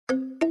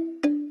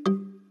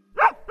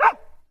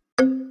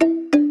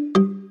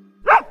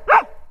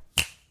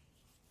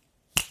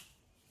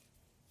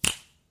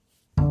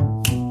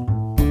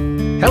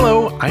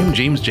I'm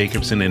James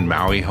Jacobson in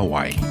Maui,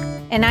 Hawaii.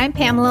 And I'm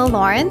Pamela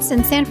Lawrence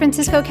in San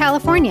Francisco,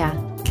 California.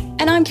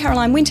 And I'm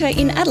Caroline Winter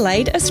in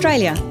Adelaide,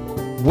 Australia.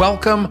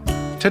 Welcome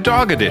to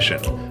Dog Edition,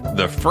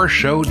 the first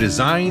show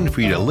designed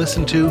for you to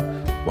listen to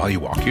while you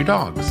walk your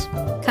dogs.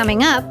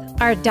 Coming up,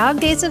 our Dog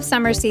Days of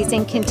Summer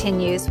season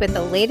continues with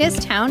the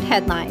latest Hound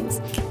headlines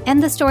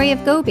and the story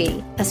of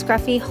Gobi, a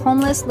scruffy,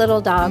 homeless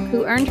little dog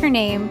who earned her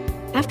name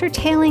after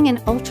tailing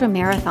an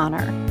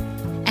ultra-marathoner.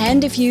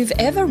 And if you've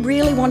ever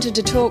really wanted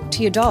to talk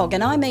to your dog,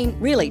 and I mean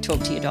really talk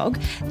to your dog,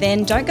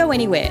 then don't go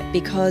anywhere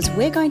because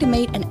we're going to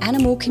meet an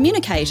animal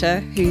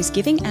communicator who's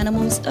giving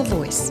animals a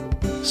voice.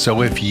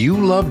 So if you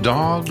love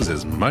dogs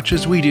as much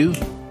as we do,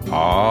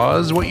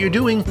 pause what you're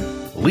doing,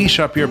 leash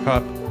up your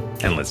pup,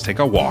 and let's take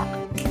a walk.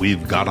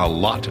 We've got a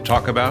lot to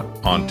talk about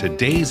on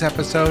today's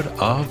episode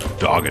of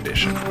Dog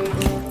Edition.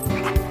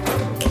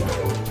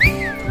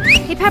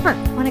 Hey, Pepper,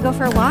 want to go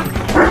for a walk?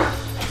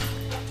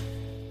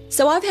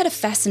 So I've had a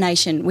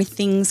fascination with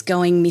things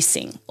going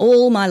missing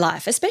all my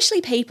life, especially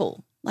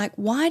people. Like,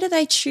 why do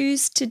they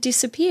choose to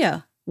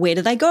disappear? Where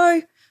do they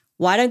go?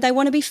 Why don't they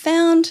want to be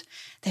found?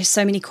 There's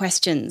so many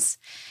questions.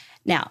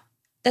 Now,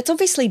 that's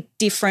obviously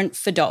different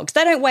for dogs.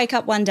 They don't wake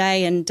up one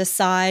day and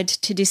decide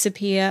to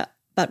disappear.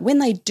 But when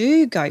they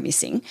do go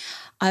missing,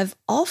 I've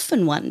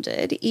often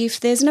wondered if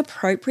there's an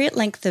appropriate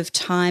length of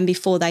time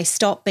before they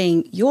stop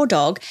being your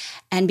dog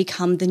and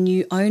become the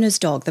new owner's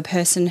dog, the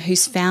person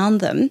who's found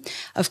them,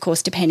 of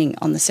course, depending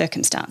on the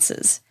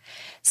circumstances.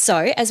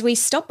 So as we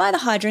stop by the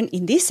hydrant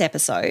in this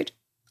episode,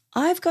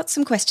 I've got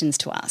some questions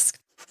to ask.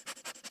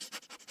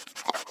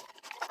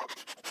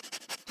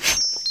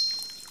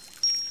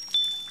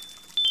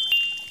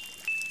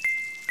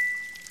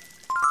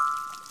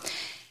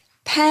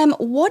 Pam,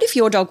 what if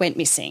your dog went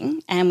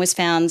missing and was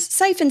found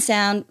safe and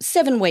sound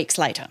 7 weeks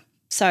later?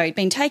 So he'd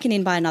been taken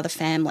in by another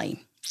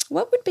family.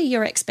 What would be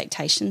your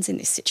expectations in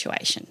this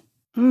situation?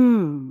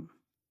 7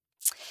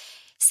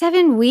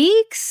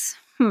 weeks?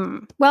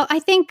 Well, I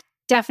think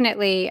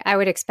definitely I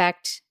would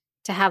expect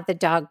to have the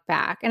dog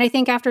back. And I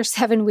think after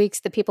 7 weeks,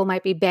 the people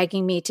might be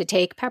begging me to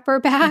take Pepper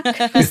back.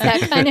 Who's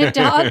that kind of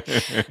dog?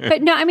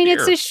 But no, I mean,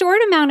 it's a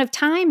short amount of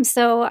time.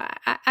 So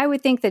I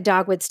would think the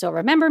dog would still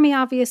remember me,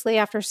 obviously,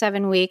 after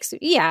 7 weeks.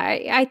 Yeah,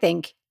 I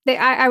think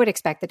I would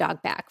expect the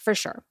dog back for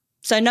sure.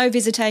 So no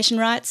visitation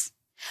rights?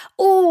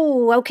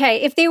 Oh,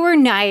 okay. If they were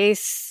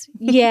nice,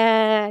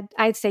 yeah,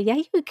 I'd say, yeah,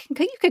 you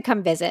could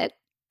come visit.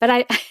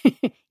 But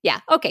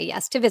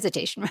yes, to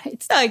visitation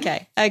rights.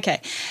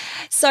 Okay.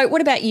 So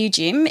what about you,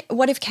 Jim?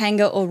 What if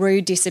Kanga or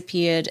Roo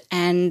disappeared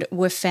and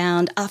were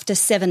found after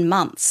 7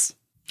 months?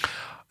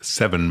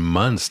 7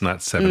 months,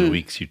 not 7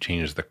 weeks. You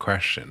changed the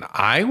question.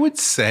 I would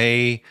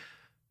say,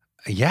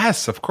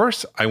 yes, of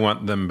course I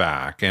want them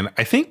back. And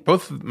I think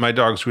both of my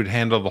dogs would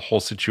handle the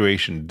whole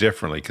situation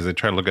differently because they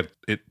try to look at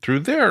it through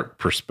their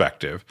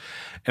perspective.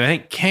 And I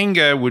think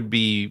Kanga would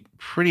be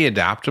pretty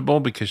adaptable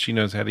because she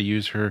knows how to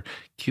use her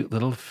cute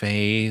little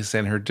face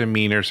and her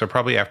demeanor. So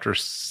probably after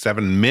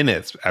 7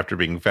 minutes after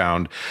being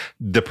found,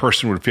 the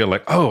person would feel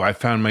like, oh, I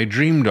found my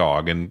dream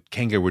dog. And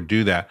Kanga would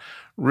do that.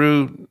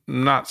 Roo,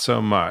 not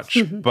so much.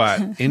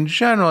 But in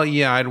general,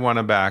 yeah, I'd want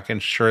them back.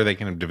 And sure, they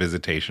can have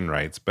visitation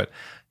rights. But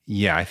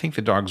yeah, I think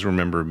the dogs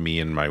remember me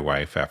and my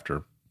wife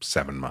after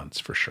 7 months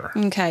for sure.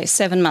 Okay,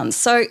 7 months.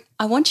 So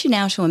I want you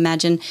now to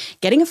imagine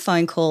getting a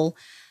phone call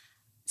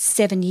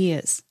 7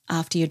 years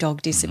after your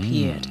dog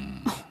disappeared.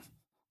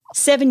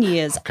 7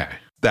 years. Okay,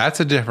 that's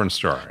a different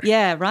story.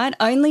 Yeah, right?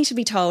 Only to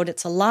be told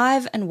it's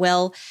alive and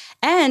well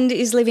and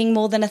is living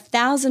more than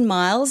 1,000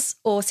 miles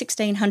or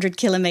 1,600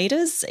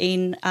 kilometres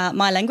in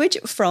my language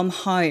from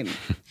home.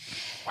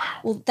 Wow.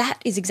 Well,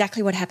 that is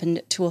exactly what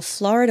happened to a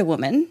Florida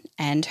woman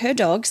and her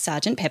dog,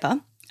 Sergeant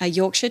Pepper, a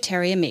Yorkshire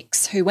Terrier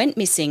mix, who went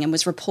missing and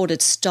was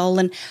reported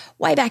stolen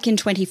way back in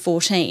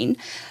 2014.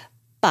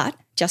 But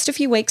just a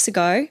few weeks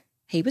ago,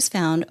 he was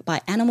found by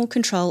Animal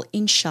Control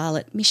in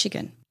Charlotte,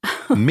 Michigan.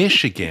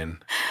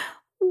 Michigan?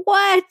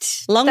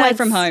 What? Long way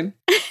from home.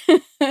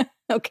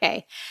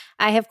 Okay,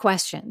 I have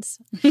questions.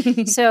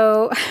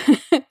 So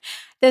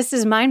this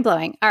is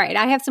mind-blowing. All right,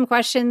 I have some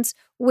questions.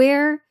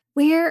 Where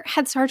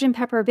had Sergeant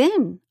Pepper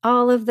been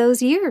all of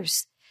those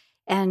years?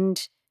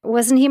 And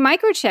wasn't he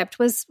microchipped?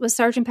 Was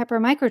Sergeant Pepper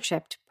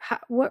microchipped?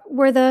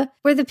 Were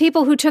the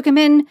people who took him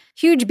in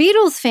huge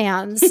Beatles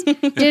fans?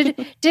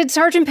 Did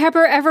Sergeant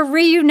Pepper ever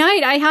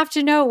reunite? I have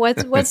to know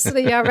what's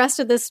the rest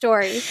of the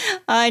story.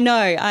 I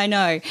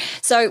know.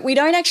 So we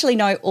don't actually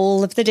know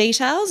all of the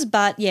details,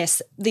 but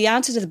yes, the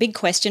answer to the big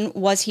question,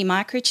 was he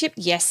microchipped?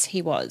 Yes,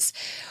 he was.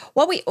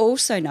 What we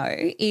also know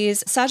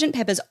is Sergeant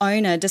Pepper's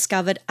owner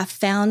discovered a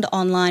found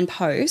online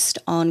post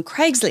on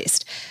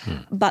Craigslist,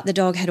 but the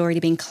dog had already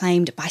been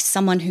claimed by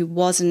someone who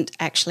wasn't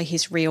actually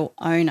his real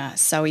owner.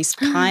 So he's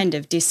kind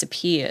of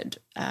disappeared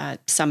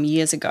some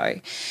years ago.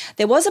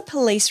 There was a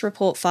police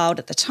report filed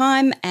at the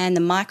time and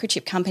the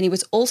microchip company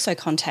was also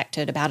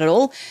contacted about it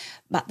all,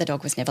 but the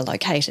dog was never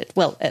located.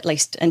 Well, at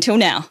least until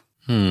now.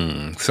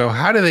 So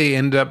how do they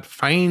end up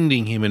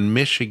finding him in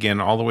Michigan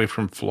all the way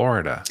from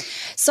Florida?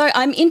 So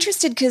I'm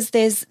interested because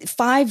there's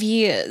 5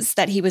 years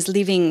that he was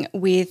living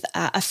with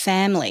a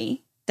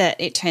family that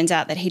it turns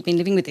out that he'd been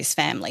living with this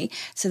family.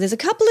 So there's a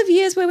couple of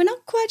years where we're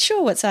not quite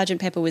sure what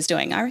Sergeant Pepper was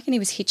doing. I reckon he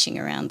was hitching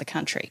around the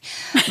country.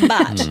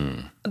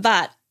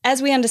 But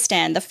as we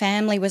understand, the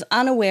family was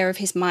unaware of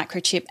his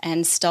microchip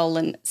and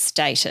stolen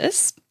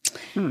status.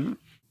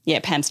 Yeah,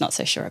 Pam's not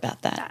so sure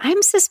about that.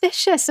 I'm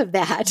suspicious of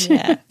that.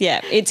 Yeah,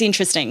 it's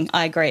interesting.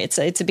 I agree. It's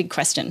a big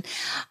question.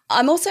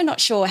 I'm also not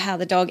sure how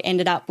the dog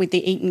ended up with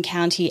the Eaton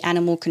County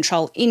Animal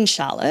Control in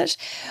Charlotte,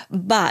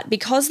 but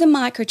because the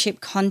microchip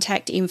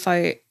contact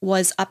info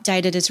was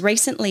updated as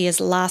recently as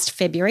last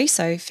February,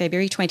 so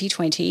February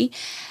 2020,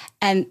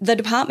 and the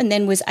department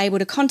then was able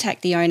to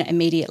contact the owner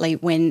immediately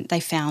when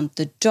they found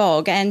the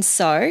dog. And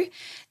so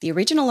the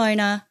original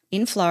owner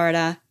in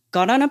Florida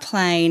got on a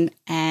plane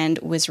and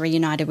was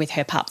reunited with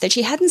her pup that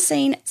she hadn't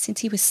seen since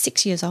he was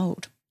 6 years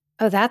old.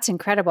 Oh, that's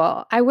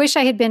incredible. I wish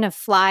I had been a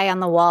fly on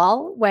the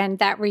wall when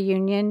that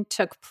reunion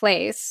took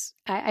place.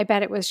 I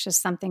bet it was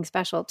just something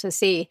special to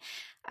see.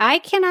 I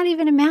cannot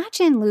even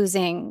imagine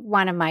losing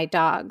one of my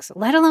dogs,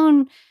 let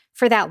alone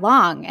for that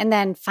long, and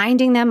then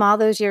finding them all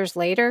those years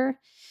later.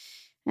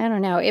 I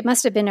don't know. It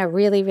must have been a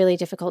really, really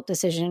difficult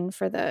decision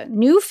for the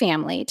new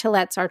family to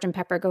let Sergeant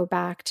Pepper go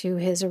back to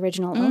his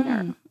original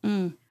owner.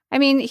 I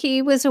mean,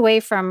 he was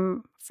away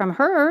from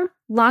her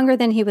longer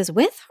than he was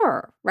with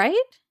her, right?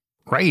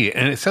 Right.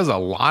 And it says a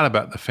lot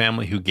about the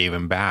family who gave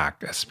him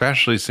back,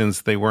 especially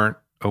since they weren't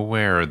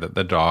aware that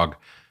the dog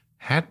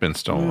had been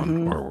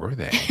stolen, or were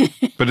they?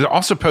 But it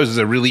also poses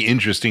a really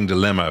interesting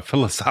dilemma, a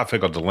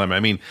philosophical dilemma.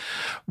 I mean,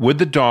 would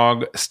the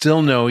dog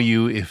still know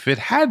you if it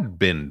had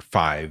been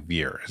 5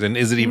 years? And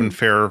is it even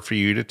fair for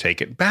you to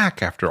take it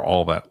back after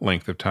all that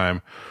length of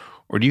time?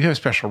 Or do you have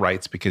special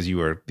rights because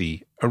you are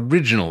the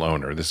original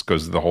owner? This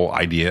goes to the whole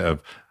idea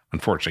of,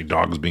 unfortunately,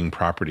 dogs being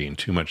property in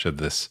too much of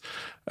this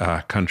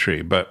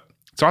country. But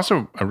it's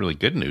also a really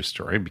good news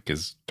story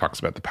because it talks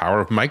about the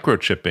power of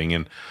microchipping.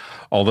 And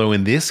although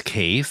in this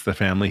case, the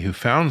family who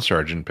found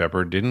Sergeant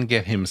Pepper didn't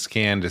get him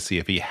scanned to see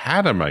if he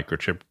had a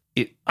microchip,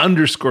 it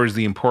underscores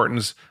the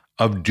importance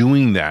of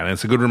doing that. And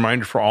it's a good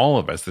reminder for all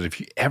of us that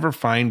if you ever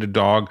find a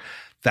dog,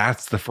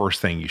 that's the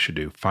first thing you should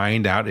do.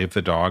 Find out if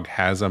the dog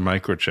has a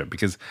microchip,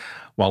 because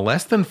while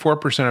less than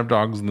 4% of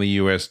dogs in the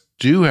U.S.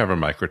 do have a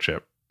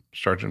microchip,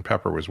 Sergeant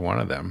Pepper was one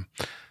of them.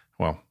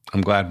 Well,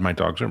 I'm glad my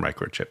dogs are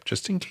microchipped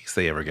just in case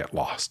they ever get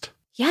lost.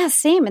 Yeah,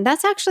 same. And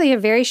that's actually a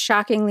very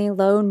shockingly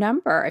low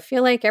number. I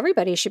feel like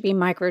everybody should be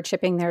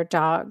microchipping their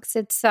dogs.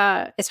 It's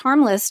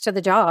harmless to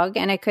the dog,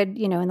 and it could,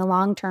 in the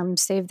long term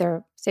save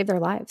their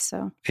lives.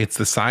 So it's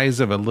the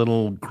size of a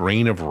little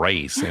grain of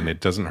rice, and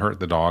it doesn't hurt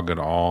the dog at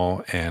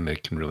all, and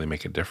it can really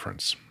make a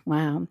difference.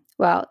 Wow.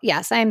 Well,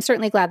 yes, I am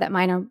certainly glad that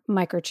mine are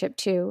microchipped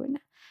too.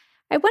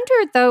 I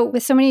wonder, though,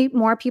 with so many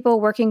more people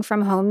working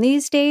from home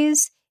these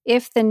days,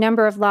 if the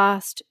number of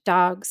lost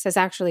dogs has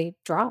actually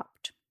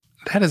dropped.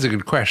 That is a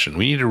good question.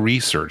 We need to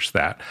research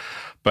that.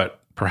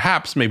 But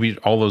perhaps maybe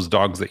all those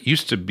dogs that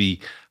used to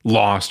be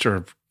lost or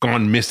have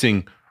gone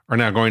missing are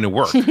now going to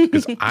work.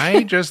 Because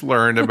I just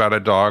learned about a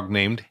dog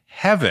named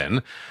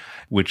Heaven,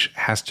 which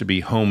has to be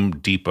Home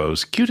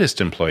Depot's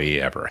cutest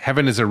employee ever.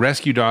 Heaven is a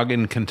rescue dog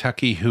in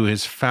Kentucky who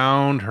has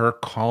found her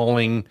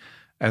calling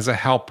as a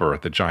helper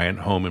at the giant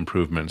home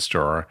improvement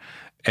store.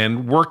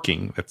 And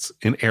working, that's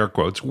in air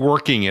quotes,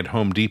 working at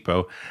Home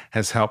Depot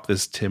has helped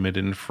this timid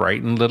and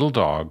frightened little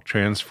dog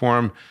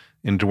transform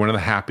into one of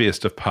the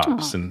happiest of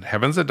pups. Aww. And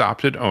Heaven's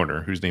adopted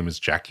owner, whose name is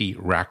Jackie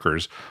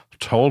Rackers,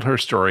 told her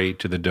story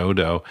to the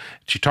Dodo.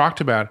 She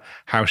talked about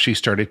how she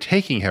started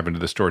taking Heaven to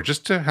the store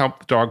just to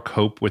help the dog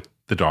cope with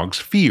the dog's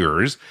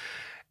fears,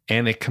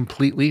 and it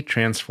completely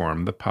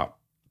transformed the pup.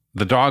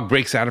 The dog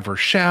breaks out of her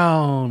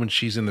shell when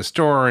she's in the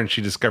store, and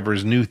she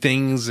discovers new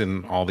things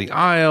in all the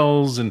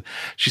aisles. And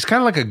she's kind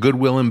of like a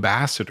goodwill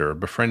ambassador,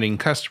 befriending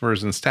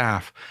customers and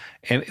staff.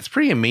 And it's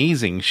pretty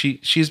amazing.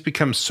 She's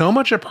become so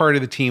much a part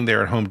of the team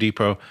there at Home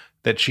Depot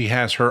that she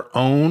has her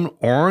own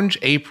orange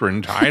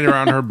apron tied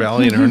around her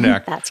belly and her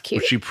neck. That's cute.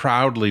 Which she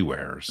proudly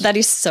wears. That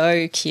is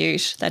so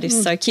cute. That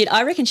is so cute.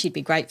 I reckon she'd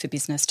be great for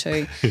business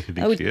too.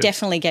 That would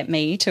definitely get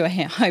me to a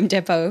Home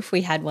Depot if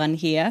we had one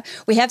here.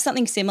 We have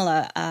something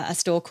similar, a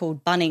store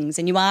called Bunnings,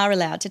 and you are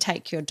allowed to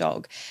take your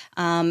dog.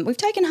 We've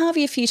taken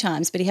Harvey a few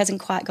times, but he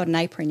hasn't quite got an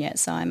apron yet,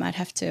 so I might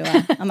have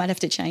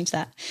to change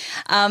that.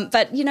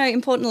 But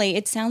importantly,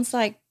 it sounds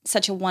like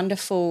such a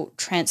wonderful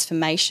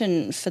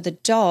transformation for the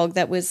dog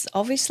that was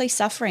obviously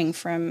suffering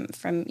from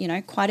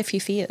quite a few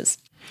fears.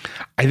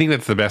 I think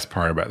that's the best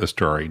part about the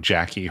story.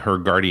 Jackie, her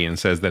guardian,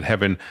 says that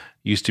Heaven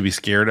used to be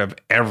scared of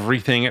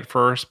everything at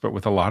first, but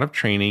with a lot of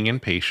training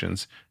and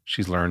patience,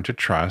 she's learned to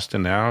trust,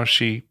 and now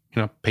she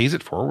pays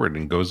it forward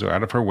and goes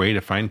out of her way to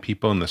find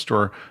people in the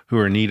store who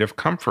are in need of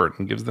comfort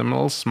and gives them a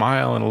little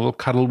smile and a little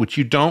cuddle, which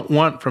you don't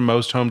want from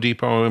most Home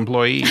Depot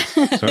employees.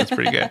 So it's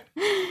pretty good.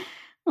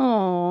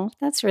 Oh,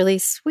 that's really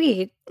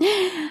sweet.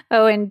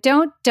 Oh, and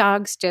don't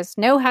dogs just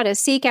know how to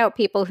seek out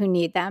people who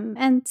need them,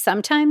 and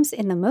sometimes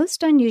in the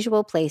most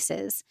unusual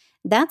places?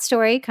 That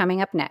story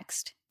coming up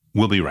next.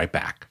 We'll be right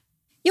back.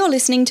 You're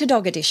listening to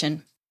Dog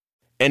Edition.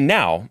 And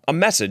now, a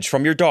message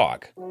from your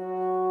dog.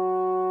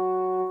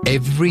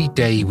 Every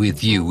day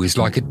with you is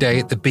like a day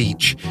at the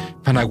beach,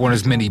 and I want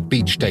as many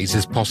beach days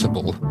as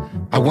possible.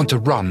 I want to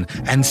run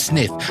and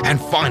sniff and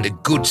find a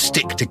good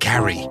stick to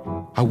carry.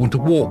 I want to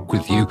walk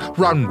with you,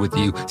 run with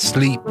you,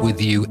 sleep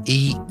with you,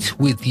 eat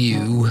with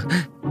you.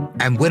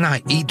 And when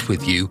I eat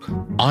with you,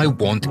 I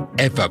want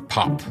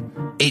Everpup.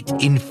 It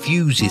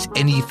infuses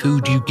any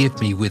food you give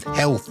me with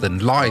health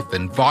and life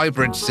and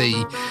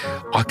vibrancy.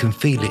 I can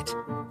feel it.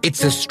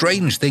 It's a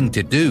strange thing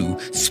to do,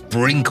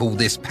 sprinkle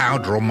this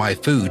powder on my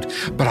food,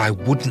 but I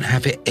wouldn't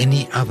have it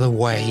any other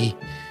way.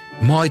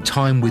 My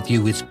time with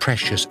you is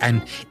precious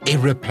and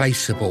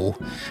irreplaceable,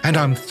 and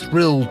I'm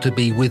thrilled to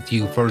be with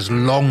you for as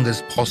long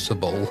as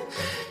possible.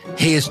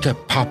 Here's to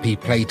puppy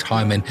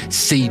playtime and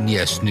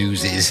senior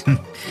snoozes.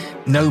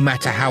 No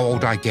matter how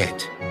old I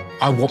get,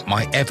 I want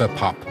my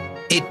Everpup.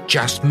 It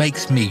just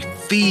makes me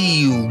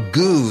feel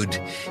good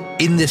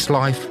in this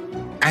life.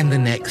 And the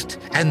next,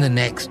 and the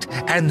next,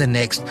 and the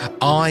next.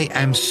 I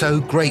am so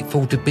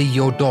grateful to be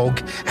your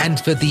dog and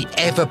for the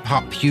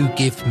Everpup you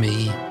give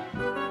me.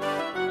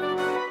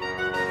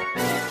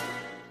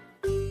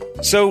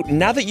 So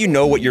now that you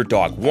know what your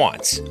dog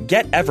wants,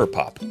 get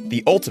Everpup,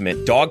 the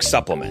ultimate dog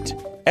supplement.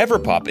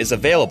 Everpup is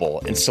available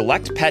in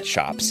select pet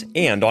shops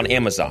and on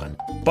Amazon.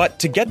 But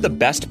to get the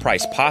best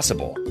price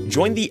possible,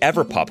 join the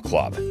Everpup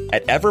Club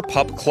at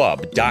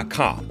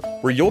everpupclub.com,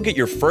 where you'll get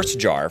your first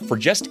jar for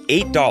just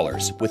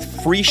 $8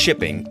 with free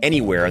shipping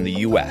anywhere in the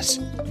U.S.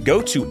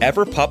 Go to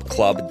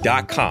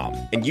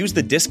everpupclub.com and use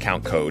the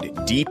discount code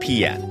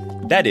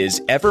DPN. That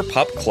is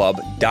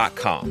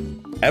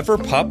everpupclub.com.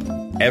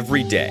 Everpup,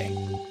 every day.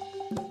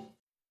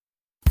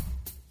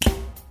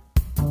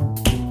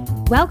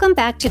 Welcome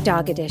back to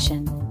Dog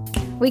Edition.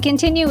 We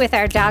continue with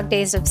our Dog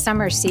Days of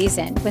Summer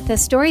season with a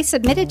story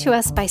submitted to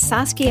us by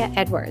Saskia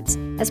Edwards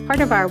as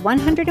part of our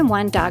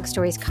 101 Dog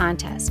Stories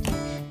contest.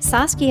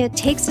 Saskia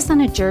takes us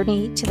on a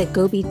journey to the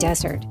Gobi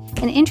Desert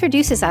and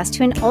introduces us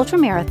to an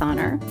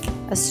ultramarathoner,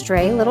 a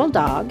stray little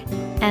dog,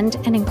 and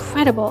an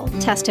incredible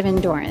test of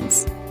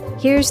endurance.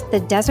 Here's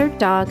the desert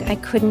dog I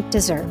couldn't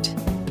desert.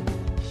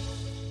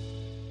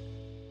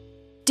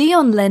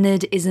 Dion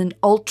Leonard is an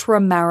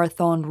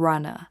ultra-marathon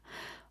runner.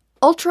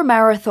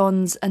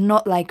 Ultramarathons are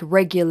not like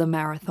regular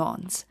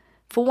marathons.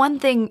 For one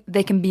thing,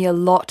 they can be a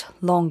lot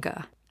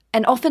longer,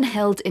 and often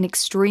held in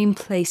extreme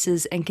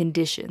places and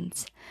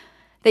conditions.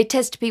 They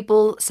test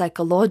people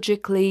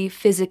psychologically,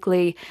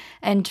 physically,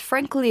 and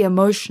frankly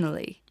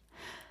emotionally.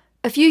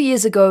 A few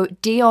years ago,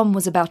 Dion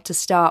was about to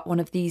start one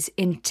of these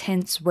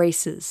intense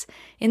races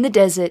in the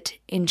desert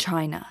in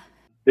China.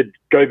 The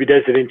Gobi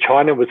Desert in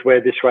China was where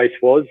this race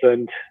was,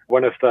 and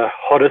one of the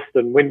hottest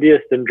and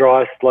windiest and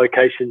driest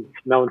locations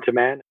known to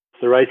man.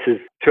 The race is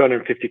a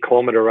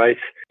 250-kilometre race.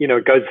 You know,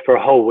 it goes for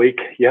a whole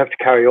week. You have to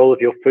carry all of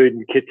your food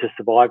and kit to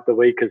survive the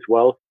week as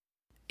well.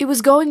 It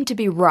was going to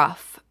be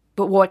rough,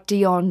 but what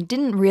Dion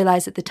didn't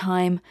realise at the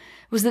time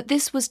was that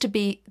this was to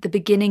be the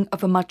beginning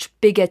of a much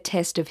bigger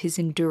test of his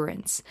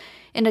endurance,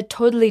 in a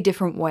totally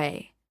different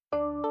way.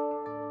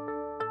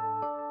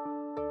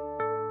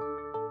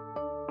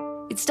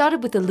 It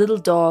started with a little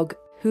dog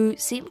who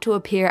seemed to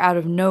appear out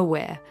of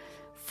nowhere,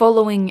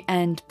 following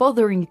and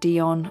bothering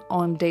Dion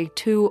on day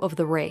 2 of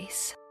the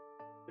race.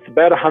 It's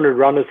about 100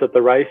 runners at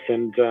the race,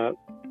 and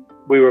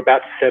we were about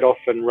to set off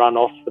and run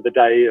off for the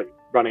day of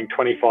running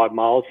 25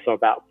 miles, so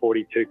about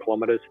 42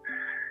 kilometres.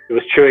 It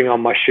was chewing on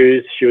my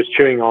shoes. She was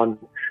chewing on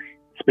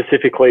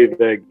specifically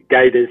the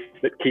gaiters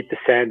that keep the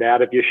sand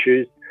out of your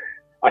shoes.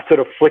 I sort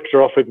of flicked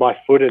her off with my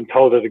foot and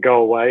told her to go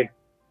away.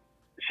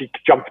 She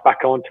jumped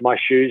back onto my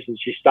shoes and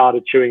she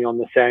started chewing on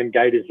the sand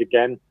gaiters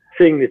again.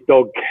 Seeing this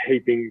dog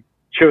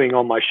chewing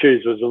on my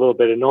shoes was a little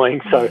bit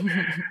annoying. So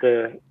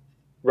the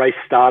race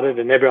started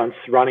and everyone's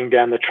running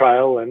down the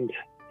trail, and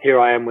here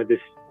I am with this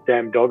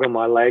damn dog on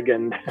my leg,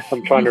 and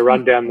I'm trying to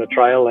run down the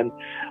trail and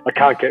I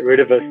can't get rid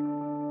of her.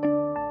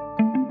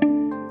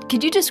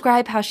 Could you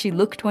describe how she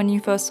looked when you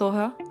first saw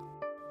her?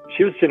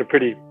 She was in a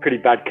pretty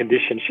bad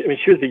condition.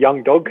 She was a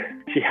young dog.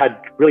 She had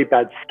really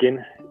bad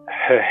skin.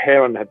 Her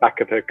hair on the back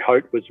of her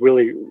coat was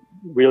really,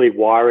 really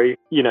wiry.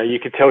 You know, you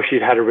could tell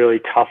she'd had a really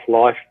tough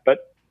life, but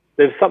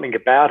there's something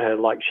about her.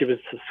 Like, she was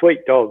a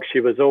sweet dog. She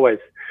was always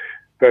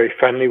very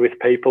friendly with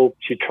people.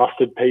 She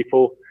trusted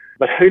people.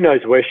 But who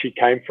knows where she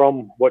came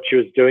from, what she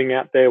was doing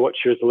out there, what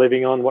she was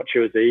living on, what she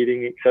was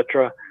eating,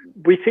 etc.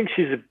 We think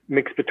she's a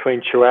mix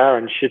between Chihuahua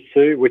and Shih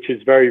Tzu, which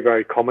is very,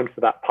 very common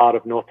for that part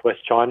of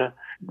northwest China.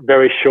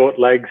 Very short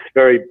legs,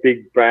 very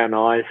big brown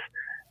eyes,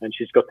 and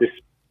she's got this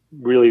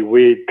really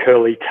weird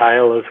curly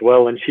tail as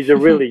well. And she's a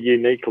really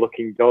unique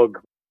looking dog.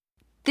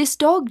 This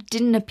dog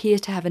didn't appear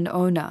to have an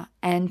owner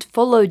and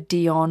followed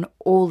Dion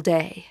all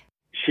day.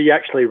 She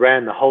actually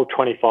ran the whole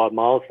 25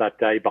 miles that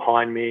day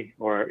behind me,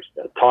 or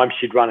at times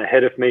she'd run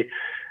ahead of me.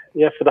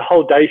 Yeah, for the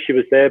whole day she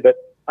was there, but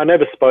I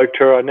never spoke to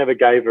her. I never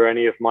gave her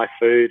any of my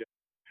food.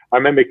 I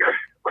remember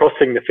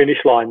crossing the finish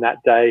line that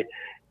day.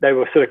 They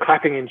were sort of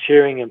clapping and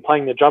cheering and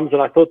playing the drums, and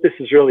I thought, this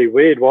is really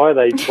weird. Why are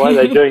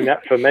they doing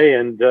that for me?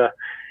 And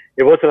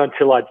it wasn't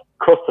until I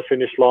crossed the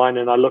finish line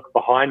and I looked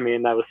behind me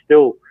and they were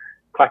still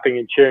clapping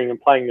and cheering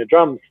and playing the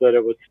drums that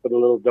it was for the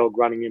little dog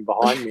running in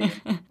behind me.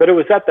 But it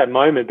was at that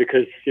moment,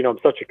 because, you know, I'm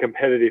such a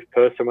competitive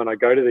person when I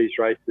go to these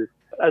races.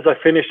 As I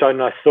finished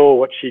and I saw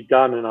what she'd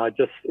done, and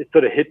it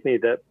sort of hit me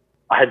that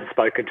I hadn't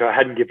spoken to her, I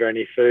hadn't given her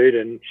any food,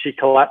 and she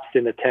collapsed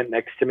in the tent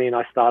next to me and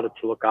I started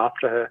to look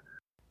after her.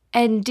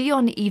 And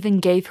Dion even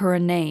gave her a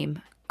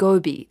name,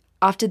 Gobi,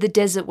 after the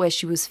desert where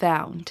she was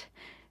found.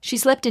 She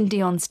slept in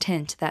Dion's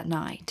tent that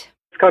night.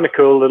 It's kind of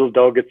cool. Little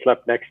dog had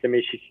slept next to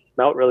me. She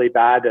smelled really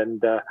bad,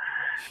 and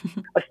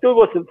I still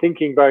wasn't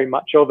thinking very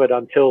much of it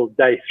until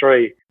day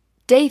 3.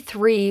 Day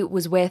 3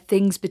 was where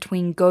things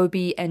between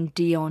Gobi and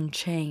Dion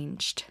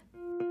changed.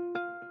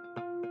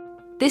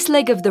 This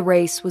leg of the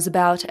race was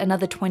about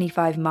another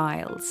 25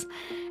 miles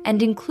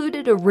and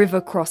included a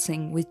river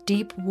crossing with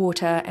deep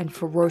water and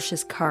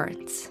ferocious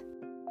currents.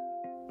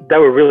 They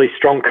were really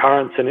strong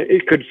currents, and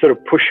it could sort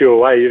of push you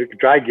away, it could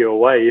drag you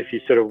away if you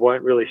sort of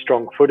weren't really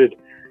strong-footed.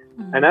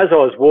 And as I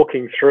was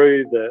walking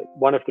through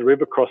one of the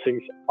river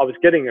crossings, I was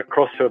getting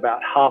across to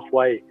about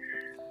halfway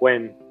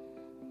when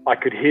I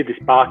could hear this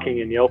barking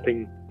and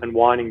yelping and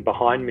whining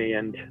behind me,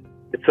 and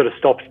it sort of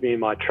stopped me in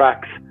my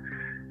tracks.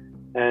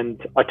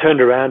 And I turned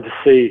around to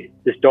see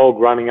this dog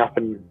running up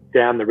and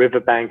down the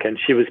riverbank, and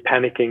she was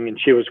panicking and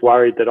she was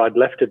worried that I'd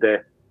left her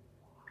there,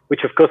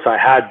 which of course I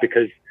had,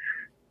 because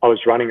I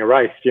was running a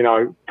race. You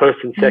know, first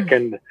and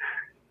second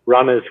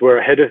runners were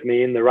ahead of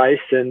me in the race,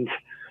 and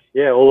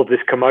yeah, all of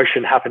this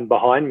commotion happened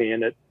behind me,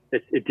 and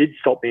it did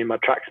stop me in my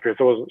tracks because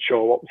I wasn't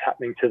sure what was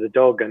happening to the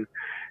dog. And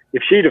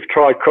if she'd have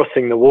tried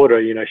crossing the water,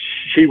 you know,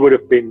 she would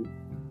have been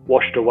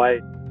washed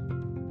away.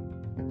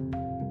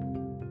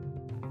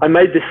 I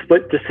made this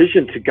split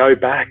decision to go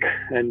back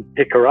and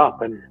pick her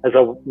up. And as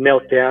I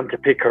knelt down to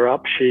pick her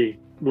up, she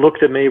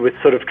looked at me with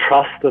sort of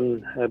trust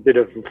and a bit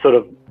of sort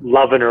of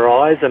love in her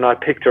eyes. And I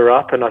picked her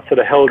up and I sort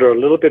of held her a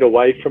little bit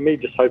away from me,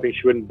 just hoping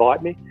she wouldn't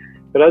bite me.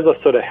 But as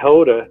I sort of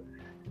held her,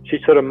 she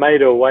sort of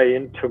made her way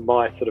into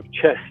my sort of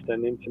chest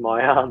and into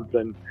my arms.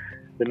 And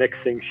the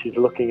next thing, she's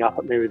looking up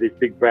at me with these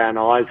big brown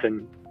eyes.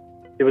 And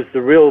it was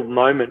the real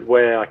moment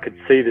where I could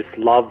see this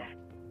love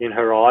in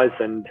her eyes,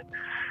 and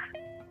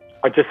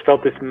I just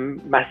felt this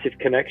massive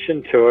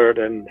connection to her.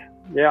 And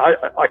yeah,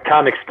 I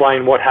can't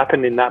explain what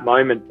happened in that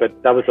moment,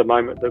 but that was a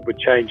moment that would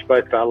change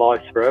both our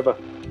lives forever.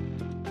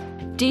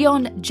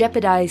 Dion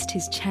jeopardized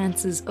his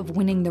chances of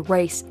winning the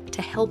race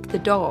to help the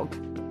dog.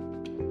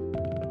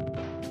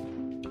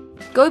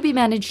 Gobi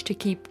managed to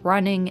keep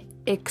running,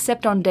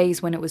 except on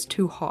days when it was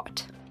too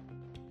hot.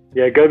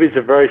 Yeah, Gobi's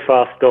a very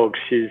fast dog.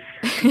 She's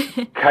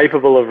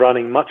capable of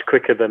running much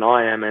quicker than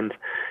I am, and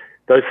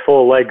those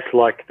 4 legs,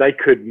 like, they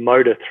could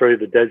motor through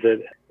the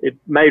desert. It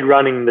made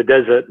running the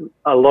desert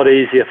a lot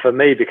easier for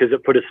me because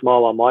it put a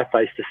smile on my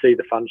face to see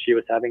the fun she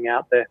was having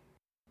out there.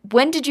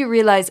 When did you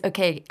realize,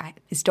 okay,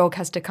 this dog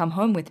has to come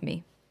home with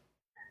me?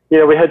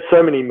 Yeah, we had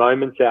so many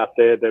moments out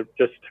there that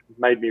just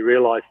made me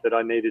realize that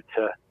I needed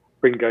to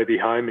bring Gobi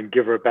home and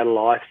give her a better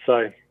life.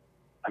 So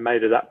I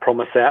made her that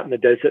promise out in the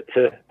desert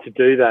to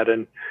do that.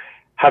 And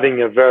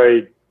having a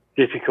very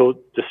difficult,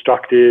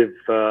 destructive,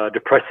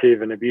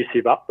 depressive and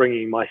abusive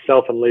upbringing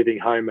myself and leaving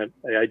home at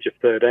the age of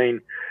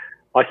 13,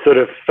 I sort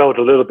of felt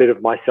a little bit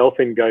of myself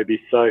in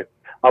Gobi. So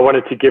I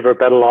wanted to give her a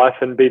better life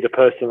and be the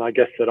person, I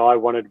guess, that I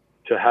wanted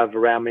to have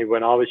around me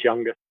when I was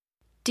younger.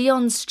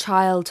 Dion's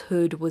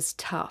childhood was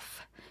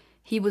tough.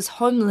 He was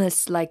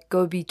homeless like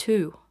Gobi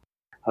too.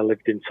 I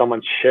lived in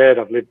someone's shed,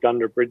 I've lived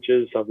under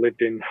bridges, I've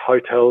lived in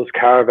hotels,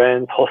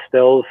 caravans,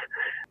 hostels,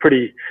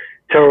 pretty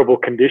terrible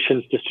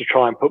conditions just to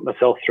try and put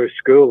myself through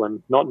school,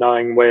 and not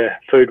knowing where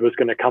food was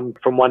going to come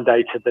from one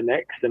day to the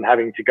next, and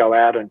having to go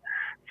out and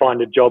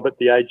find a job at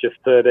the age of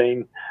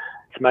 13.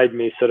 It's made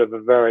me sort of a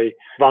very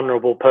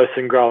vulnerable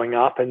person growing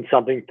up, and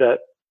something that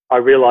I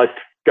realized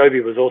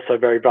Gobi was also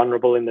very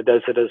vulnerable in the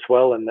desert as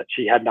well, and that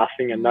she had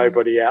nothing and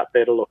nobody out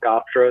there to look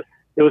after her.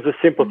 It was a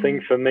simple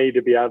thing for me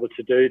to be able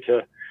to do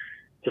to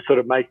sort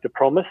of make the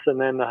promise, and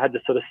then I had to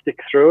sort of stick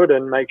through it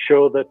and make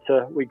sure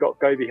that we got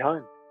Gobi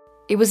home.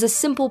 It was a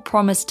simple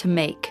promise to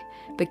make,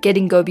 but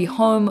getting Gobi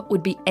home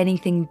would be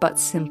anything but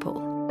simple.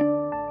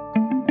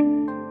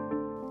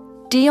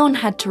 Dion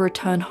had to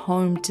return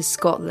home to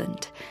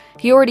Scotland.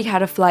 He already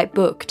had a flight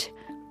booked,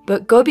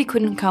 but Gobi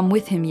couldn't come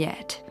with him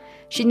yet.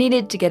 She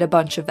needed to get a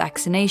bunch of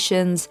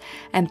vaccinations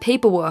and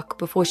paperwork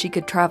before she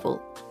could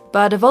travel,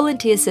 but a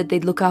volunteer said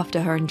they'd look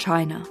after her in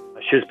China.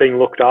 She was being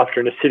looked after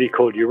in a city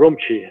called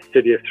Urumqi, a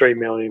city of 3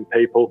 million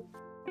people.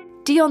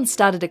 Dion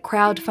started a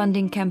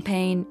crowdfunding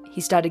campaign, he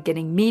started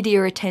getting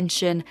media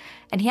attention,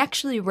 and he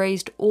actually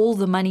raised all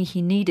the money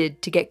he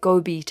needed to get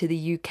Gobi to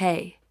the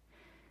UK.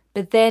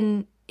 But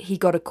then he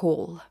got a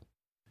call.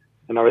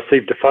 And I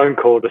received a phone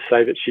call to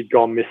say that she'd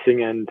gone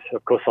missing, and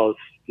of course I was,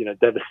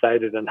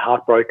 devastated and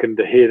heartbroken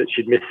to hear that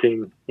she'd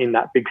missing in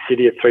that big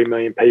city of 3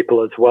 million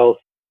people as well.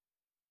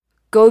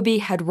 Gobi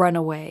had run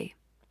away.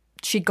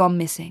 She'd gone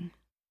missing.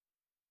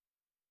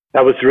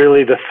 That was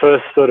really the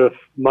first sort of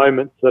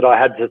moments that I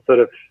had to sort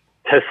of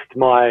test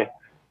my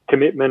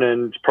commitment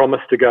and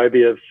promise to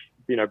Gobi of,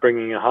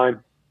 bringing her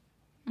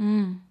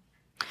home.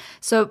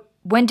 So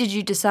when did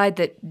you decide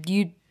that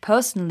you'd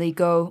personally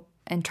go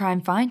and try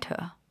and find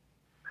her?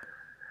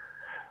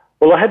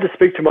 Well, I had to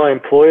speak to my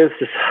employers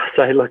to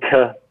say, look,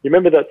 you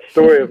remember that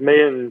story of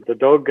me and the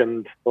dog?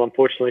 And well,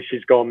 unfortunately,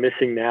 she's gone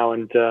missing now.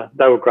 And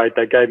they were great.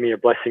 They gave me a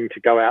blessing to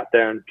go out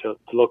there and to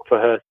look for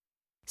her.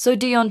 So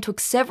Dion took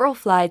several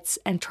flights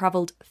and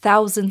travelled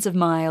thousands of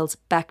miles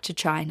back to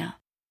China.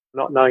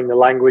 Not knowing the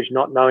language,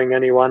 not knowing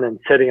anyone, and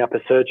setting up a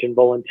search and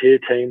volunteer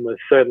team was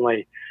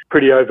certainly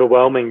pretty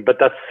overwhelming. But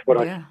that's what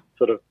I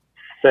sort of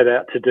set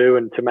out to do,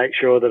 and to make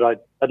sure that I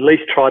at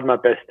least tried my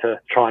best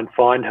to try and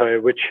find her,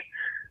 which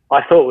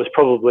I thought was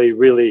probably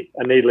really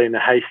a needle in a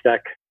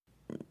haystack.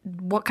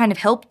 What kind of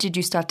help did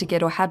you start to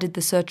get, or how did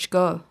the search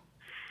go?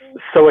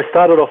 So I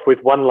started off with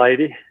one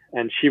lady,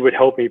 and she would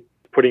help me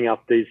putting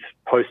up these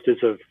posters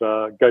of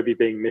Gobi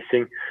being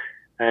missing.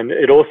 And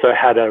it also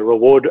had a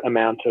reward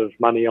amount of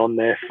money on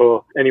there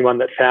for anyone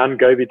that found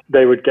Gobi.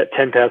 They would get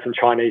 10,000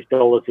 Chinese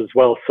dollars as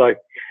well. So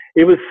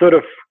it was sort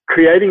of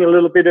creating a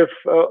little bit of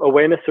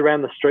awareness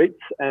around the streets.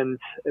 And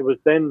it was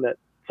then that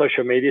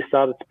social media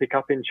started to pick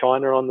up in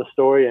China on the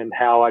story and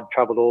how I'd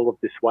travelled all of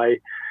this way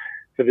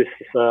for this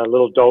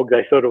little dog.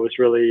 They thought it was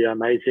really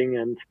amazing.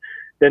 And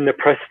then the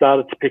press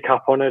started to pick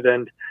up on it.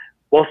 And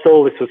whilst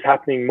all this was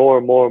happening, more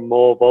and more and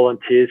more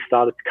volunteers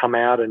started to come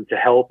out and to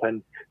help.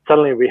 And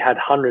suddenly we had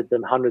hundreds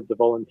and hundreds of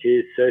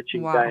volunteers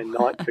searching day and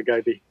night for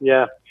Gobi.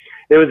 Yeah,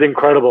 it was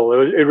incredible.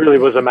 It really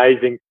was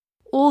amazing.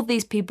 All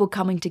these people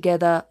coming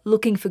together,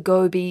 looking for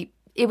Gobi,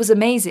 it was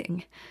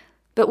amazing.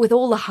 But with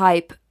all the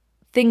hype,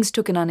 things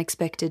took an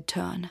unexpected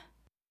turn.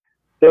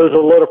 There was a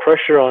lot of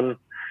pressure on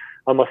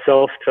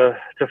myself to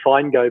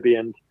find Gobi,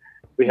 and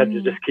we had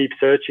to just keep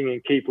searching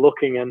and keep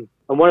looking. And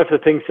one of the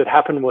things that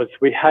happened was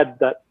we had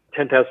that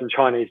 10,000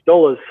 Chinese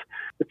dollars.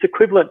 It's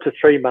equivalent to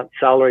 3 months'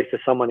 salary for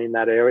someone in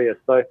that area.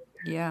 So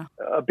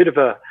a bit of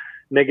a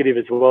negative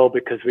as well,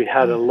 because we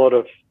had a lot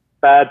of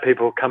bad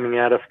people coming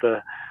out of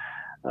the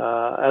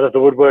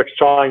woodworks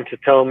trying to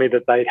tell me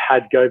that they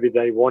had Gobi.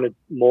 They wanted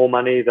more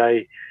money.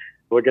 They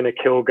were going to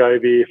kill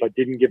Gobi if I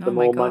didn't give them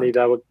more money.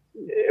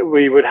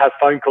 We would have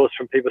phone calls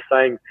from people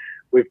saying,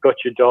 "We've got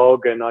your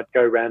dog," and I'd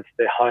go round to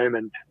their home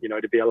and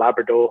to be a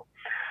Labrador,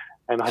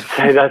 and I'd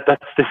say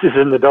this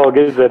isn't the dog,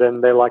 is it?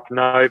 And they're like,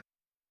 "No."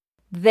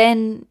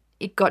 Then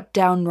it got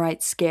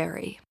downright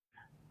scary.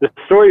 The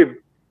story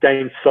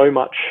gained so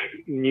much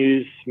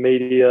news,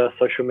 media,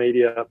 social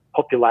media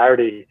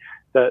popularity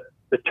that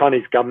the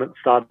Chinese government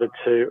started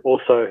to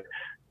also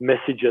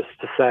message us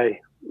to say,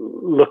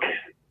 look,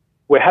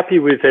 we're happy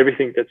with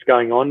everything that's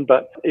going on,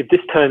 but if this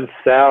turns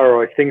sour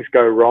or if things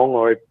go wrong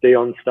or if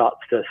Dion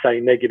starts to say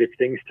negative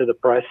things to the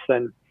press,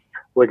 then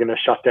we're going to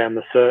shut down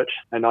the search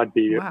and I'd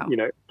be,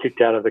 kicked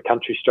out of the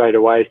country straight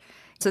away.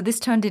 So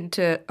this turned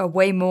into a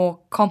way more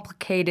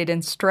complicated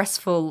and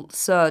stressful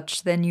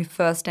search than you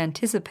first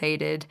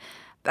anticipated.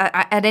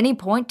 At any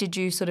point, did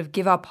you sort of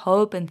give up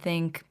hope and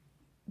think,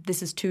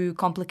 this is too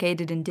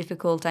complicated and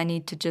difficult, I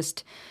need to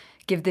just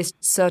give this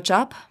search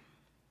up?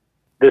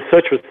 The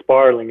search was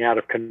spiraling out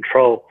of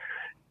control.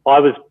 I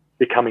was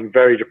becoming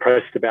very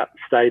depressed about the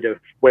state of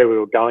where we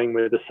were going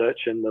with the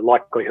search and the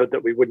likelihood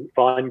that we wouldn't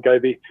find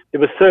Gobi. It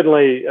was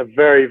certainly a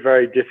very,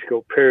 very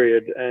difficult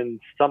period and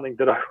something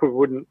that I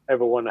wouldn't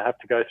ever want to have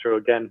to go through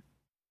again.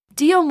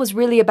 Dion was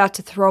really about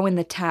to throw in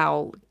the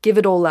towel, give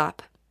it all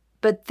up.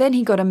 But then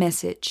he got a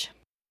message.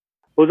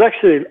 It was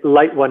actually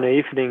late one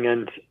evening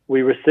and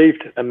we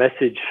received a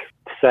message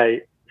to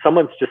say,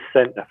 someone's just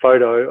sent a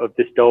photo of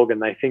this dog and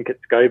they think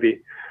it's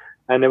Gobi.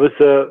 And there was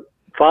a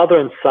father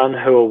and son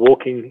who were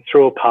walking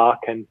through a park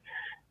and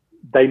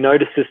they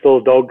noticed this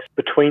little dog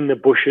between the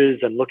bushes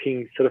and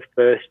looking sort of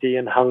thirsty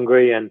and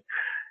hungry. And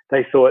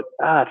they thought,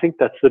 I think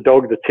that's the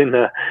dog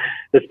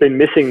that's been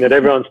missing that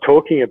everyone's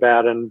talking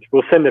about. And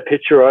we'll send a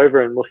picture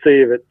over and we'll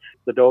see if it's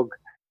the dog.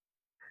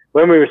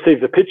 When we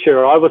received the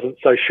picture, I wasn't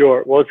so sure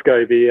it was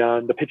Gobi.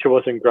 The picture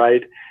wasn't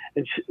great.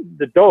 And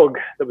the dog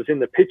that was in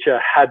the picture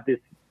had this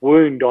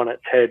wound on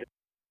its head.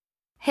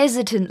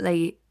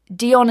 Hesitantly,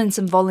 Dion and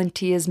some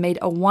volunteers made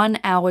a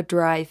 1-hour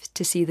drive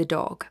to see the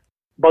dog.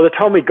 By the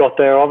time we got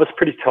there, I was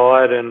pretty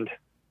tired and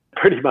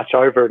pretty much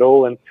over it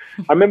all. And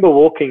I remember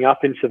walking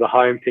up into the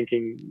home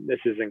thinking, this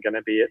isn't going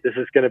to be it. This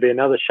is going to be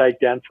another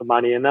shakedown for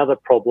money, another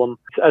problem.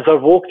 As I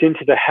walked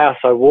into the house,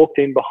 I walked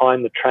in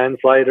behind the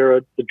translator,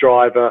 the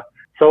driver.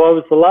 So I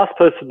was the last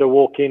person to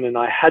walk in and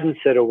I hadn't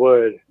said a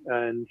word.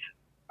 And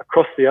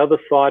across the other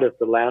side of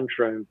the lounge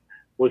room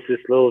was this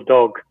little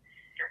dog.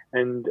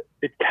 And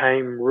it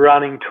came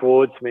running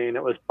towards me and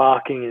it was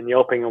barking and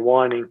yelping and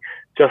whining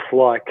just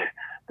like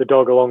the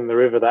dog along the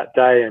river that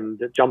day. And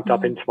it jumped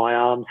up into my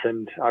arms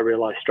and I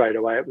realised straight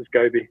away it was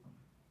Gobi.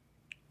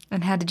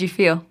 And how did you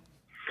feel?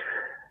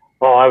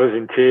 Oh, I was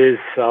in tears.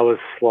 I was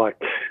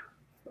like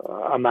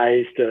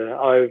amazed,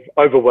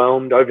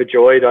 overwhelmed,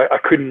 overjoyed. I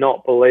could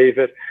not believe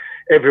it.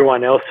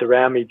 everyone else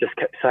around me just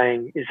kept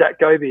saying, "Is that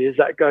Gobi? Is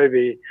that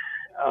Gobi?"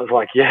 I was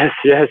like, yes,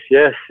 yes,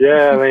 yes,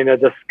 yeah. I mean, I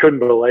just couldn't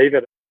believe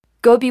it.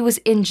 Gobi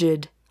was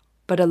injured,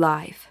 but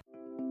alive.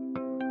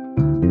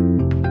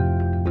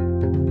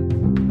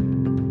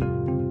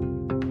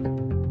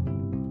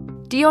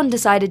 Dion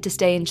decided to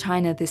stay in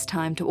China this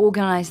time to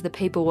organize the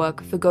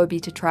paperwork for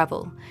Gobi to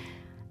travel.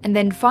 And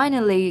then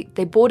finally,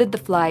 they boarded the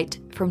flight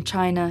from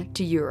China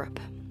to Europe.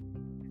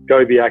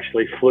 Gobi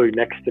actually flew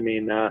next to me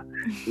in a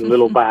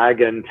little bag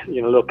and,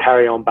 a little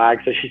carry-on bag.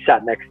 So she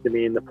sat next to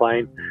me in the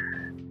plane.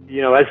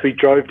 As we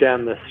drove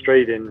down the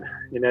street in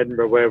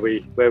Edinburgh where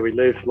we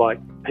live, like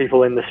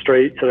people in the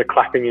street sort of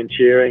clapping and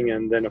cheering.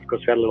 And then, of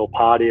course, we had a little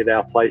party at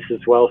our place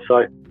as well.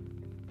 So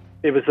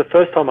it was the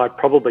first time I'd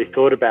probably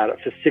thought about it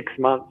for 6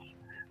 months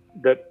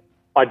that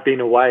I'd been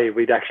away.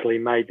 We'd actually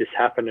made this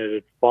happen. It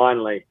had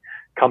finally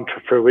come to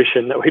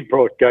fruition that we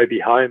brought Gobi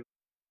home.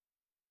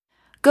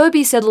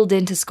 Gobi settled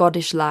into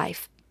Scottish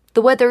life.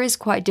 The weather is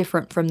quite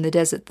different from the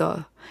desert,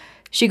 though.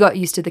 She got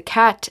used to the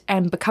cat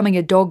and becoming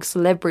a dog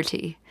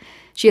celebrity.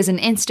 She has an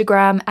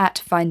Instagram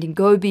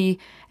 @FindingGobi,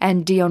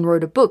 and Dion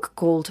wrote a book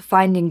called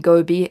Finding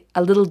Gobi,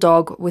 A Little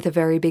Dog with a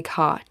Very Big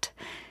Heart.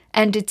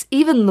 And it's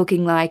even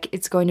looking like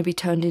it's going to be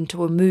turned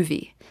into a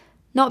movie.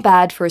 Not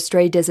bad for a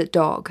stray desert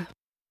dog.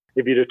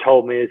 If you'd have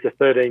told me as a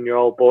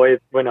 13-year-old boy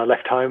when I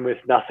left home with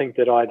nothing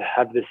that I'd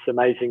have this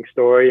amazing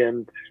story,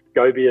 and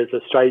Gobi as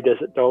a stray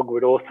desert dog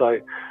would also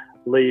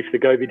leave the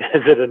Gobi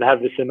Desert and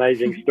have this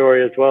amazing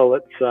story as well.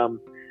 It's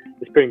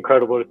pretty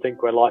incredible to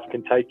think where life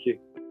can take you.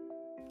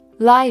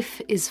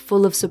 Life is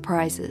full of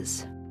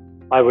surprises.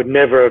 I would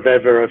never have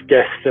ever have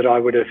guessed that I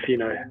would have,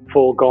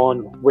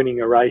 foregone winning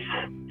a race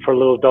for a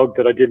little dog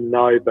that I didn't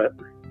know. But,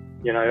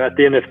 at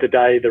the end of the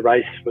day, the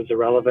race was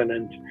irrelevant,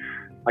 and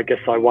I guess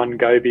I won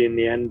Gobi in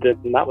the end,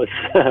 and that was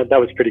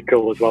that was pretty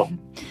cool as well.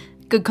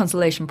 Good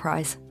consolation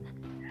prize.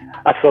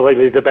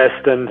 Absolutely the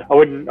best, and I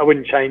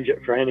wouldn't change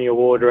it for any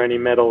award or any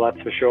medal, that's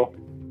for sure.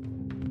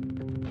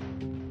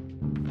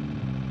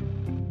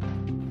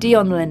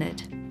 Dion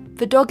Leonard.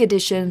 For Dog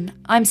Edition,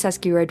 I'm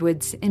Saskia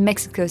Edwards in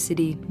Mexico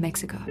City,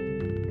 Mexico.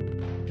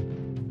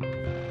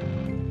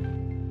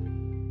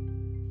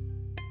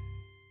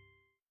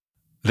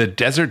 The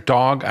Desert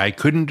Dog I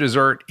Couldn't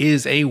Desert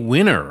is a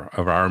winner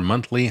of our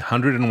monthly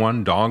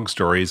 101 Dog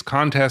Stories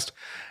contest,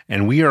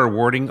 and we are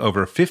awarding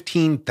over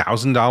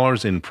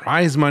 $15,000 in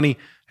prize money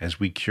as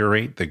we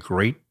curate the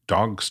great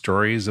dog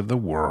stories of the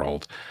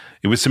world.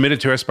 It was submitted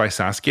to us by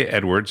Saskia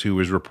Edwards, who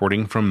was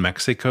reporting from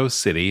Mexico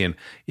City. And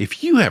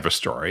if you have a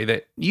story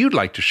that you'd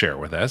like to share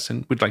with us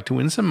and would like to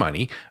win some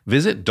money,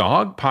 visit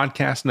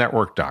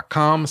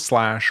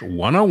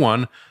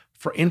dogpodcastnetwork.com/101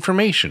 for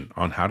information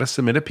on how to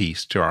submit a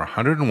piece to our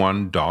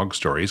 101 Dog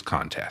Stories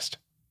contest.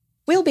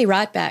 We'll be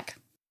right back.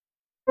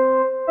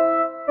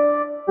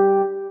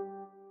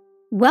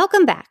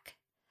 Welcome back.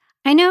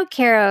 I know,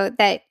 Caro,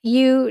 that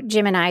you,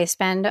 Jim, and I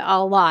spend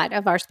a lot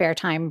of our spare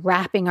time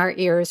wrapping our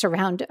ears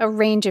around a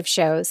range of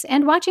shows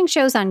and watching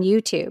shows on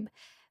YouTube.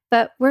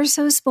 But we're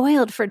so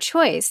spoiled for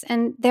choice,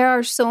 and there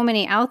are so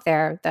many out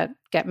there that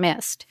get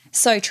missed.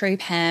 So true,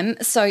 Pam.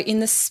 So in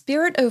the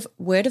spirit of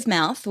word of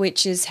mouth,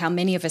 which is how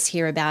many of us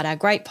hear about our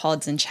great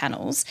pods and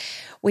channels,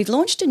 we've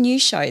launched a new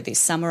show this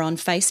summer on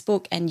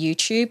Facebook and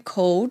YouTube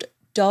called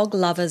Dog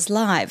Lovers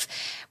Live,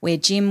 where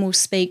Jim will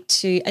speak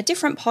to a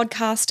different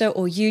podcaster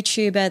or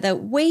YouTuber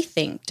that we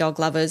think dog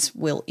lovers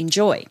will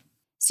enjoy.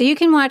 So you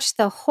can watch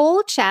the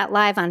whole chat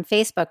live on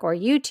Facebook or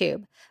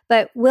YouTube,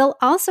 but we'll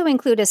also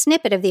include a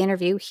snippet of the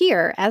interview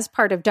here as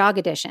part of Dog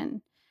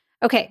Edition.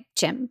 Okay,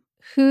 Jim,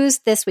 who's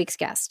this week's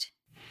guest?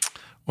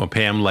 Well,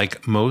 Pam,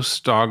 like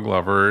most dog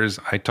lovers,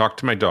 I talk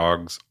to my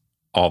dogs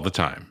all the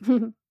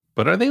time.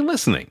 But are they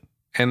listening?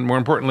 And more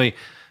importantly,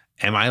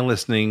 am I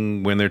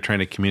listening when they're trying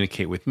to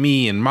communicate with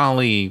me and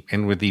Molly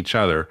and with each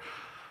other?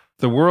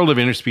 The world of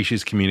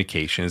interspecies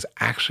communication is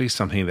actually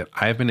something that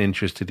I've been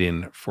interested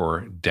in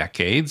for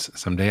decades.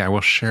 Someday I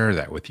will share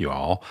that with you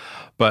all.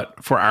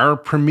 But for our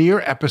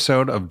premiere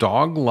episode of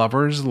Dog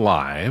Lovers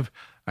Live,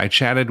 I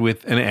chatted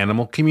with an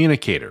animal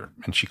communicator,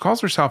 and she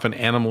calls herself an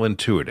animal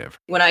intuitive.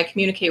 When I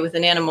communicate with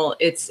an animal,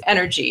 it's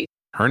energy.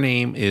 Her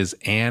name is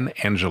Anne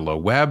Angela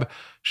Webb.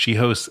 She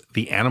hosts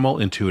the Animal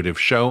Intuitive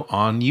Show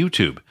on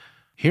YouTube.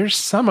 Here's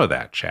some of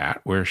that chat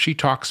where she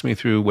talks me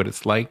through what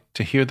it's like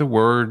to hear the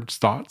words,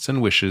 thoughts,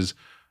 and wishes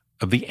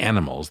of the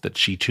animals that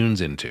she tunes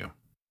into.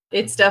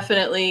 It's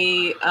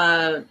definitely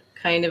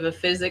kind of a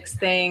physics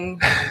thing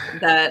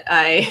that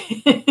I...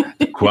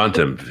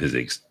 Quantum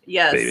physics,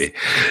 yes. Baby.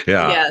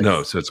 Yeah, yes.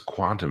 No, so it's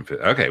quantum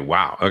physics. Okay,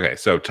 wow. Okay,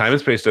 so time and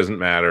space doesn't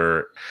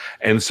matter.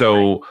 And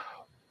so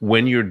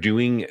when you're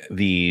doing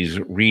these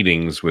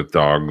readings with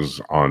dogs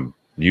on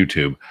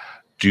YouTube,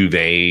 do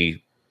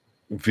they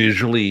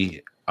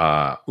visually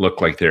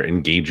look like they're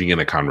engaging in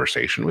a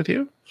conversation with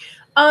you?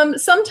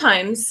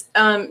 Sometimes,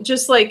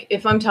 just like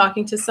if I'm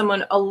talking to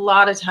someone, a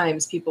lot of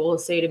times people will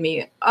say to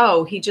me,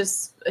 "Oh, he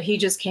just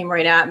came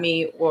right at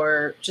me,"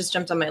 or "just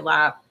jumped on my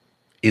lap."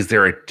 Is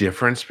there a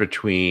difference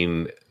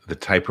between the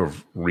type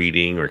of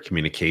reading or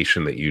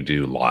communication that you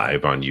do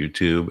live on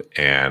YouTube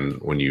and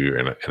when you're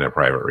in a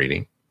private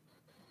reading?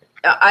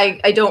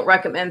 I don't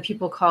recommend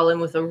people call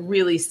in with a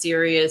really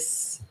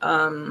serious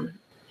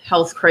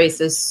health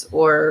crisis,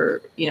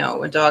 or,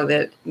 a dog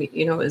that,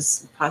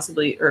 is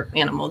possibly, or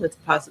animal that's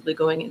possibly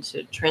going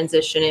into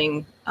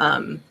transitioning.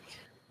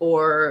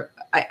 Or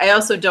I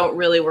also don't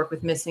really work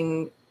with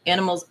missing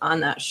animals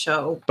on that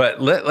show.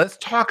 But let's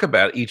talk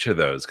about each of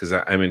those, because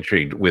I'm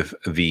intrigued with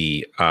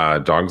the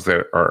dogs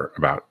that are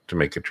about to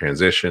make a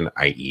transition,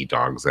 i.e.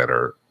 dogs that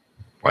are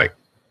like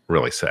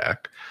really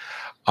sick.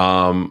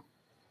 How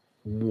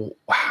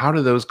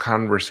do those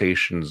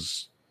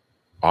conversations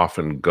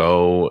often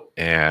go,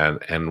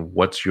 and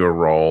what's your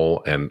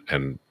role, and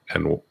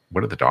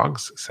what do the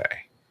dogs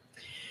say?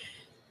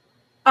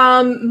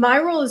 My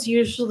role is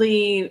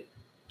usually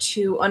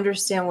to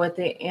understand what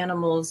the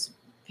animal's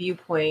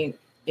viewpoint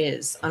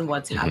is on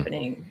what's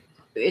happening.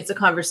 It's a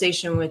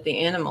conversation with the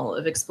animal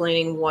of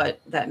explaining what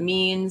that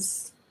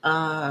means,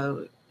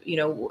 how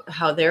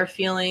they're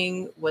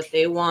feeling, what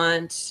they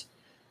want.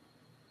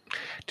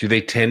 Do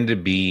they tend to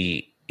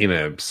be in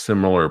a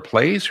similar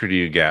place, or do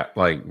you get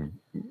like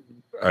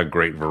a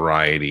great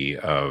variety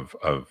of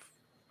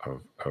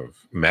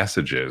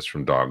messages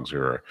from dogs who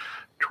are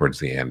towards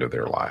the end of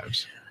their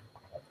lives?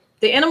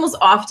 The animals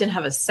often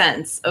have a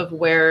sense of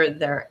where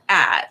they're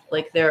at.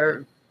 Like,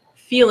 they're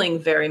feeling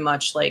very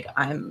much like,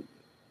 I'm,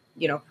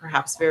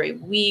 perhaps very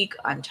weak.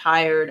 I'm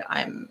tired.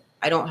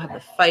 I don't have the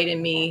fight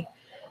in me.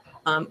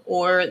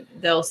 Or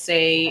they'll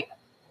say,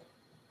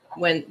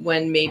 when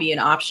maybe an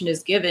option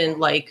is given,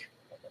 like,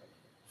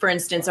 for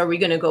instance, are we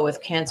going to go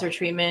with cancer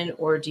treatment,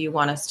 or do you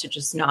want us to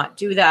just not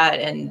do that?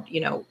 And,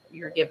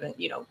 you're given,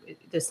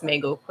 this may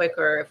go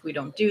quicker if we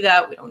don't do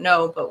that. We don't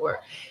know,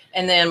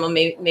 and the animal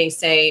may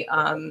say,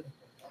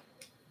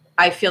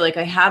 I feel like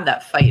I have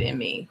that fight in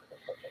me.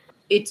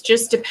 It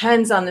just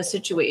depends on the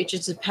situation. It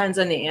just depends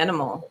on the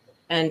animal.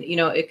 And,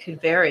 it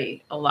could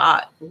vary a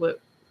lot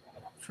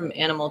from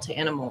animal to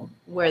animal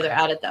where they're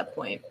at that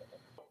point.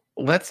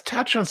 Let's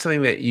touch on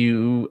something that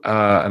you,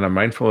 and I'm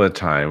mindful of the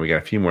time, we got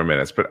a few more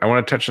minutes, but I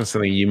want to touch on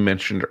something you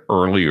mentioned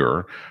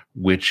earlier,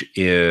 which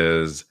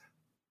is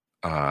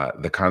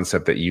the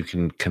concept that you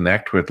can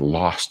connect with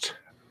lost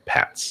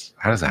pets.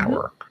 How does that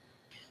work?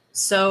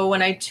 So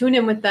when I tune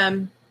in with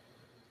them,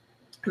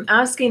 I'm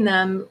asking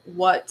them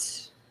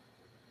what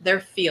they're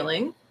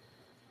feeling,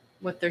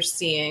 what they're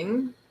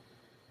seeing,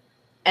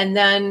 and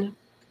then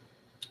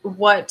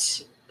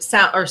what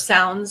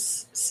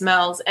sounds,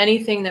 smells,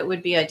 anything that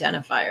would be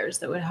identifiers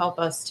that would help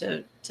us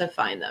to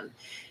find them.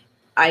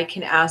 I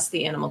can ask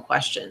the animal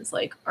questions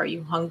like, are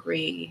you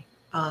hungry?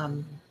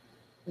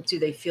 Do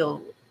they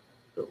feel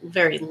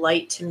very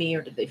light to me,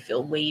 or do they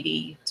feel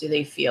weighty? Do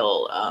they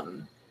feel,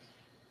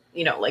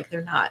 like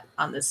they're not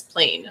on this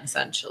plane,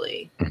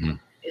 essentially?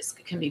 It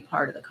can be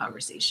part of the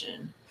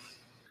conversation.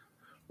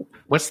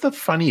 What's the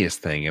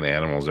funniest thing an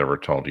animal's ever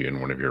told you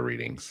in one of your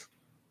readings?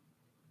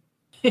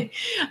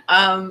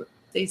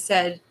 They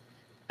said,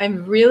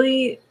 I'm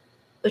really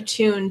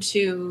attuned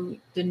to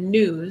the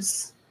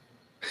news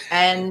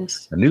and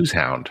a news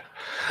hound.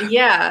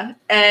 Yeah.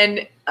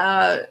 And,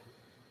 I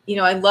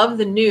love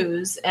the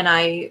news, and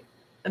I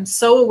am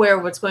so aware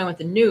of what's going on with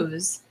the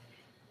news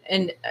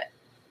and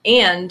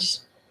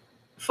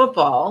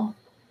football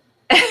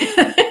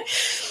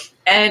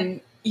and,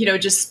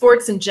 just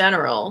sports in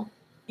general,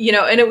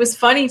 and it was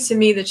funny to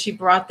me that she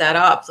brought that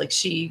up. Like,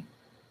 she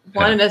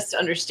wanted us to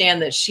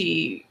understand that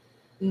she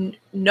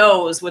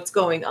knows what's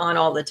going on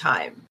all the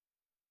time.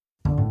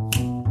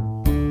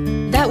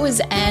 That was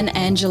Anne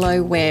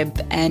Angelo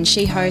Webb, and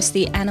she hosts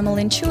the Animal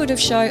Intuitive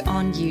Show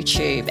on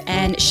YouTube.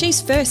 And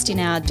she's first in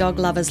our Dog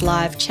Lovers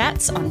Live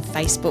chats on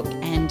Facebook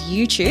and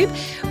YouTube,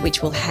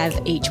 which we'll have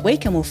each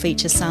week, and we'll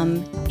feature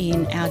some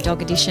in our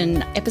Dog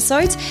Edition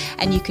episodes.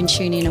 And you can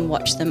tune in and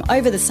watch them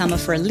over the summer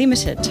for a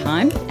limited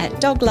time at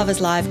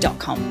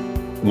dogloverslive.com.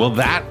 Well,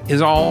 that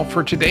is all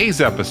for today's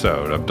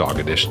episode of Dog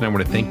Edition. I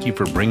want to thank you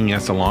for bringing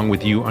us along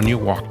with you on your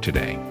walk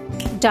today.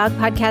 Dog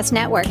Podcast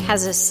Network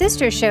has a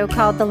sister show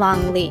called The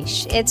Long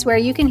Leash. It's where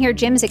you can hear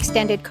Jim's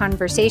extended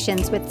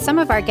conversations with some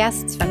of our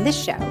guests from this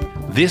show.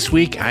 This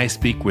week, I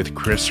speak with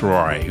Chris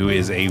Roy, who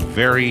is a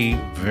very,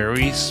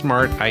 very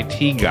smart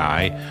IT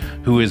guy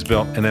who has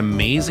built an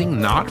amazing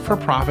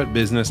not-for-profit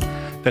business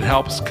that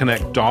helps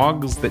connect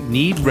dogs that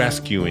need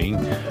rescuing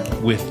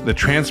with the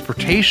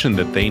transportation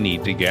that they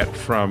need to get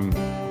from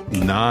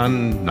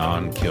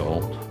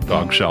non-kill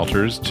dog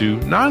shelters to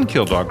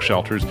non-kill dog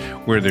shelters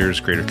where there's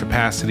greater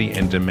capacity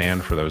and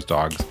demand for those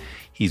dogs.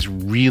 He's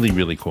really,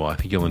 really cool. I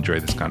think you'll enjoy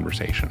this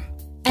conversation.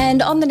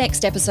 And on the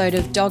next episode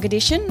of Dog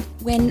Edition,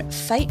 When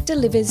Fate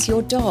Delivers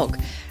Your Dog,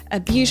 a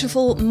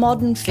beautiful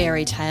modern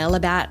fairy tale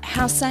about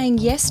how saying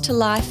yes to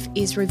life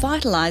is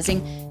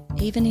revitalizing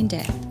even in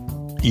death.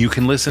 You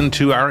can listen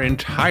to our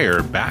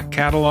entire back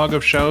catalog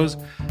of shows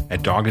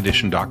at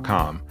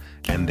dogedition.com.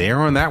 And there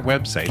on that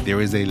website,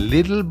 there is a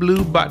little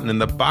blue button in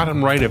the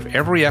bottom right of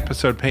every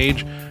episode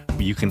page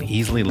where you can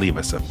easily leave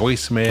us a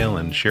voicemail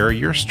and share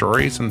your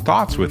stories and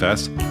thoughts with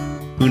us.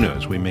 Who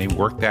knows, we may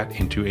work that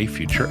into a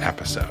future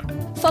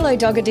episode. Follow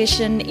Dog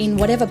Edition in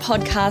whatever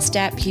podcast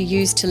app you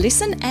use to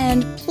listen,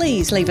 and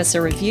please leave us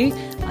a review.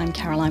 I'm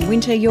Caroline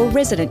Winter, your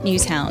resident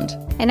news hound.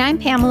 And I'm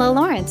Pamela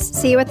Lawrence.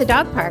 See you at the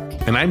dog park.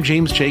 And I'm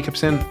James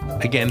Jacobson.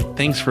 Again,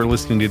 thanks for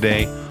listening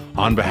today.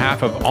 On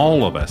behalf of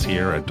all of us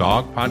here at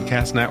Dog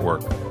Podcast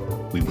Network,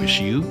 we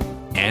wish you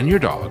and your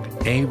dog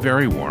a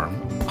very warm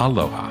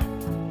aloha.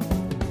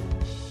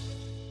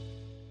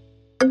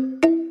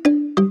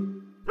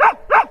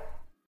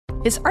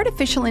 Is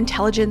artificial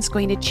intelligence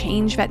going to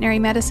change veterinary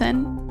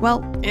medicine?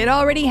 Well, it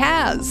already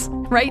has.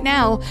 Right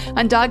now,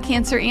 on Dog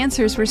Cancer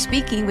Answers, we're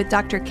speaking with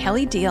Dr.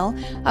 Kelly Deal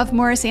of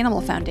Morris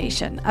Animal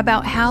Foundation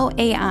about how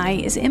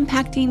AI is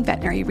impacting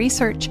veterinary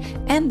research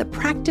and the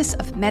practice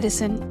of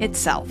medicine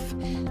itself.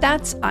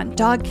 That's on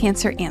Dog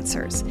Cancer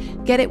Answers.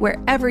 Get it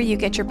wherever you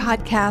get your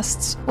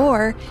podcasts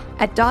or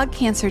at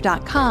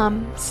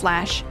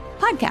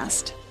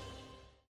dogcancer.com/podcast.